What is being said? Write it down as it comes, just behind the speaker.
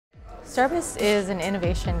Starburst is an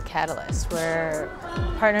innovation catalyst. We're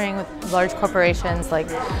partnering with large corporations like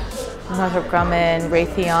Northrop Grumman,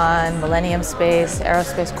 Raytheon, Millennium Space,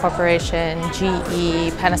 Aerospace Corporation,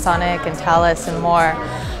 GE, Panasonic, and Thales, and more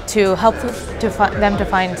to help them to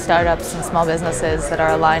find startups and small businesses that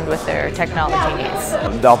are aligned with their technology needs.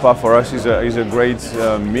 DARPA for us is a great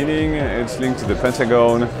meeting. It's linked to the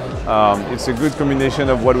Pentagon. It's a good combination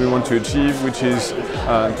of what we want to achieve, which is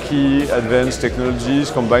key advanced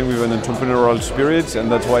technologies combined with an entrepreneurial spirit,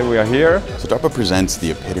 and that's why we are here. So DARPA presents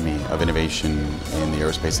the epitome of innovation in the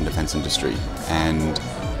aerospace and defense industry, and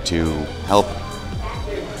to help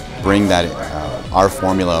bring that our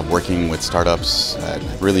formula of working with startups that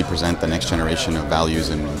really present the next generation of values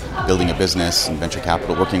in building a business and venture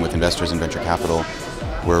capital, working with investors in venture capital.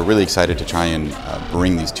 We're really excited to try and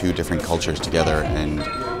bring these two different cultures together and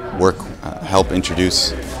help introduce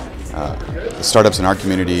the startups in our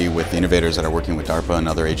community with the innovators that are working with DARPA and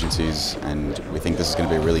other agencies, and we think this is going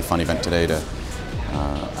to be a really fun event today to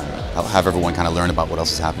have everyone kind of learn about what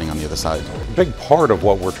else is happening on the other side. A big part of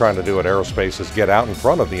what we're trying to do at Aerospace is get out in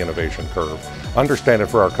front of the innovation curve, understand it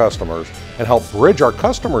for our customers, and help bridge our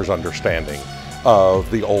customers' understanding of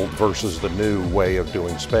the old versus the new way of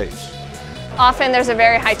doing space. Often there's a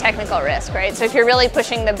very high technical risk, right? So if you're really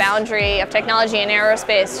pushing the boundary of technology in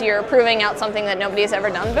aerospace, you're proving out something that nobody's ever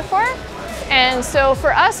done before. And so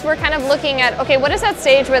for us, we're kind of looking at, okay, what is that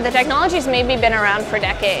stage where the technology's maybe been around for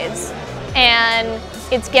decades and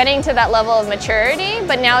it's getting to that level of maturity,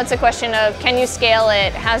 but now it's a question of, can you scale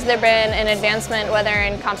it? Has there been an advancement, whether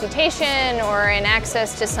in computation or in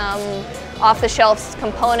access to some off-the-shelf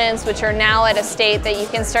components, which are now at a state that you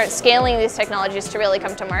can start scaling these technologies to really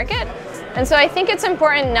come to market? And so I think it's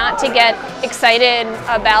important not to get excited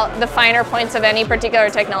about the finer points of any particular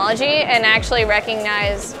technology and actually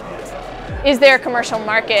recognize, is there a commercial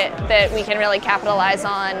market that we can really capitalize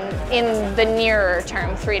on in the nearer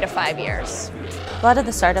term, 3 to 5 years? A lot of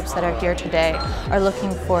the startups that are here today are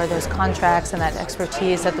looking for those contracts and that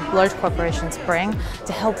expertise that the large corporations bring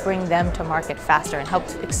to help bring them to market faster and help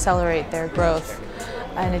to accelerate their growth.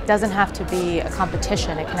 And it doesn't have to be a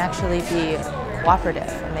competition, it can actually be cooperative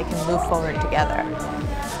and they can move forward together.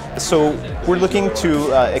 So we're looking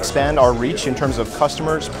to expand our reach in terms of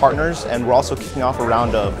customers, partners, and we're also kicking off a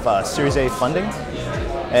round of Series A funding.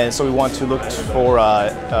 And so we want to look for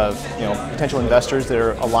potential investors that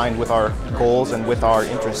are aligned with our goals and with our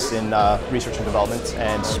interests in research and development.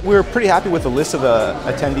 And we're pretty happy with the list of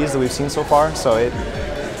attendees that we've seen so far. So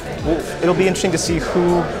it'll be interesting to see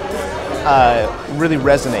who really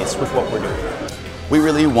resonates with what we're doing. We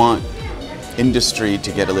really want industry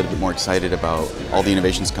to get a little bit more excited about all the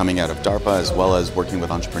innovations coming out of DARPA, as well as working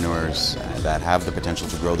with entrepreneurs that have the potential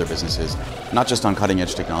to grow their businesses, not just on cutting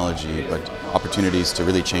edge technology, but opportunities to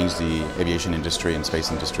really change the aviation industry and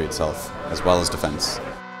space industry itself, as well as defense.